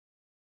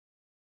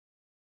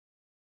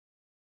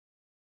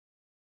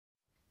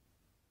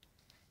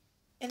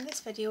In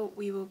this video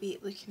we will be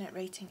looking at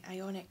writing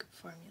ionic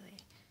formulae.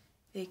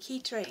 The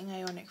key to writing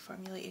ionic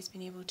formulae is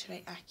being able to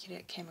write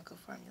accurate chemical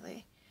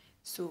formulae.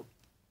 So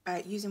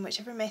using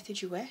whichever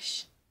method you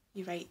wish,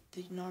 you write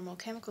the normal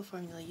chemical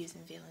formula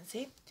using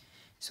valency.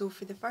 So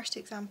for the first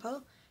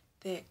example,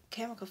 the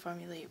chemical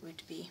formulae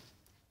would be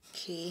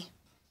KCl,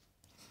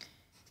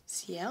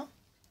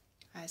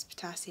 as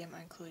potassium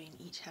and chlorine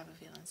each have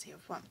a valency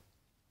of 1.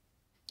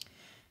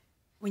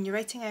 When you're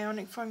writing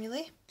ionic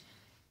formulae,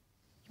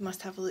 you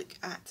must have a look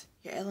at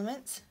your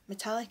elements.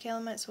 Metallic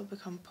elements will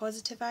become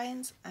positive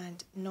ions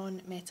and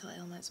non-metal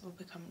elements will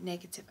become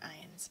negative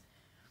ions.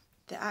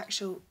 The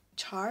actual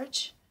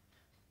charge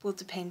will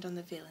depend on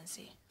the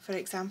valency. For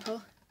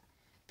example,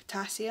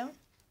 potassium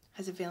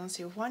has a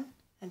valency of 1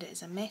 and it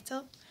is a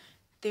metal,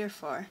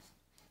 therefore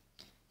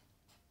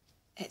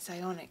its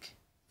ionic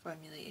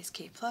formula is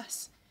K+,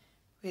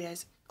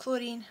 whereas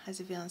chlorine has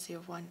a valency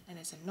of 1 and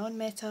is a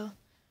non-metal,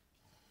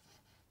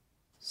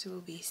 so it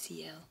will be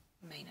Cl-.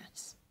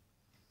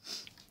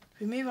 If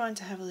we move on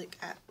to have a look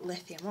at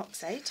lithium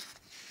oxide,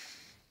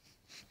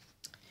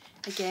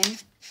 again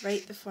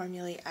write the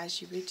formulae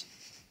as you would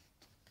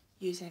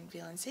using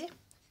valency.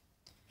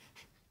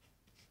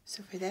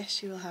 So for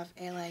this you will have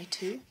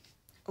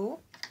Li2O,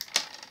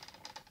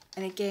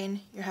 and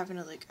again you're having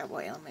a look at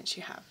what elements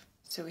you have.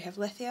 So we have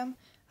lithium,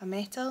 a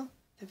metal,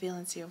 the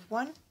valency of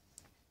 1,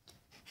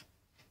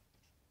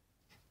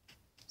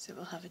 so it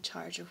will have a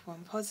charge of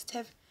 1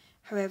 positive.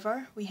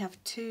 However, we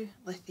have 2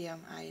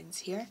 lithium ions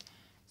here,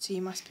 so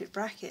you must put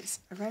brackets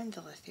around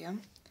the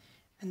lithium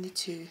and the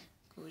 2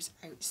 goes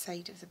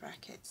outside of the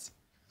brackets.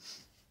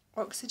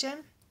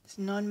 Oxygen is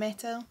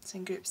non-metal, it's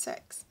in group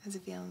 6, has a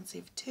valency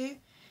of 2,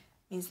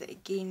 means that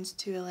it gains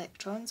 2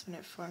 electrons when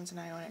it forms an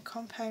ionic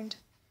compound,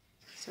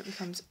 so it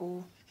becomes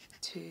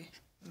O2-.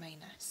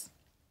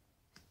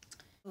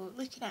 So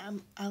looking at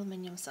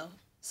aluminium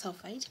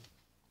sulfide,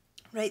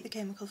 write the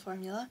chemical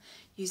formula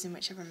using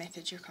whichever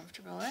method you're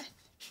comfortable with,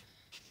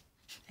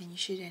 and you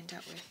should end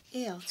up with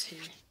Al2S3.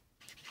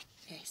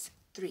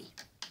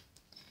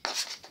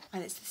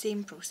 And it's the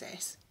same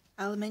process.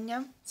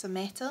 Aluminium is a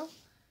metal,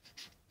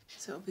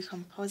 so it will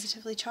become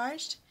positively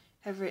charged.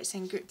 However, it's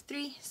in group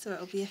 3, so it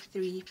will be a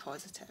 3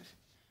 positive.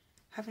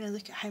 Having a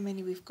look at how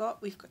many we've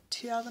got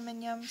 2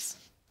 aluminiums,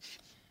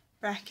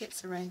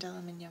 brackets around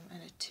aluminium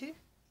and a 2.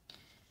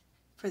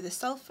 For the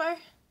sulfur,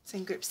 it's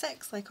in group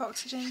 6 like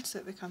oxygen, so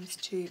it becomes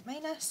 2-.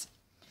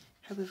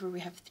 However, we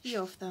have 3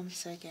 of them,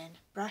 so again,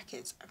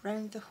 brackets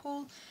around the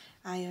whole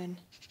ion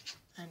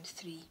and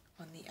 3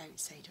 on the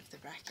outside of the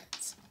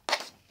brackets.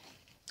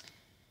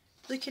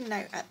 Looking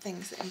now at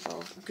things that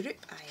involve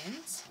group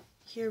ions,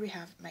 here we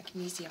have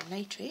magnesium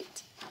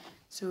nitrate.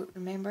 So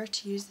remember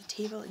to use the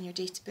table in your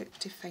data book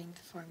to find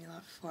the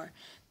formula for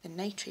the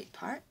nitrate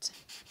part.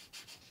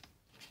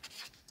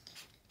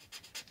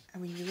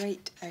 And when you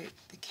write out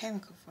the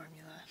chemical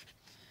formula,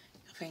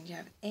 you'll find you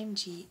have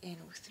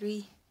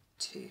MgNO3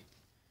 2.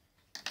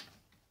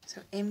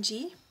 So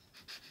Mg,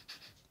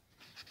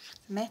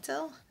 the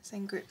metal, is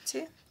in group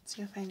 2, so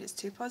you'll find it's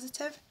 2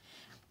 positive.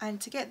 And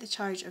to get the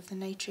charge of the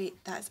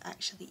nitrate, that's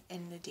actually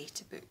in the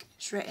data book.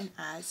 It's written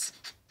as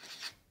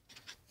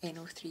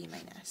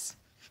NO3-.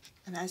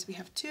 And as we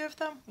have 2 of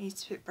them, we need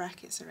to put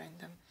brackets around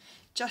them,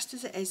 just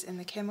as it is in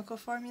the chemical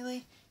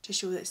formulae, to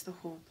show that it's the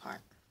whole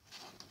part.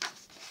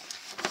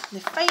 And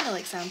the final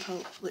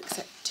example looks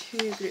at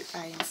 2 group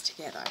ions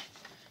together.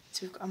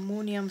 So we've got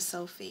ammonium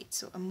sulfate.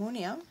 So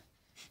ammonium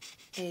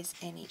is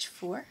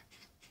NH4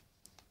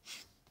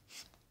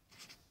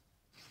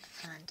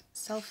 and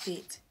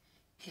sulfate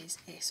is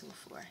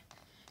SO4.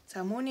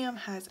 So ammonium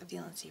has a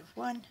valency of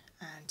 1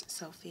 and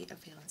sulfate a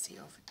valency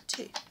of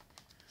 2.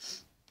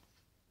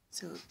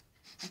 So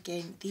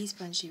again, these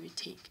ones you would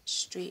take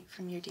straight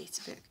from your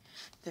data book.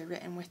 They're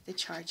written with the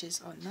charges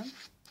on them.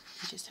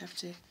 You just have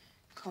to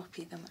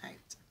copy them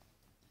out.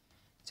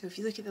 So if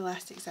you look at the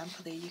last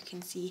example there, you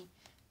can see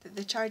that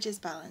the charges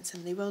balance,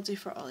 and they will do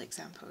for all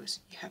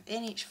examples. You have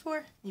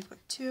NH4, you've got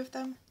 2 of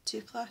them,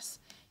 2+,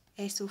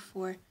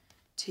 SO4,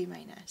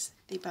 2-.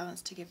 They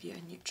balance to give you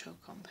a neutral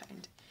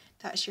compound.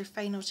 That's your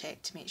final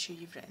check to make sure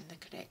you've written the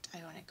correct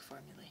ionic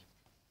formulae.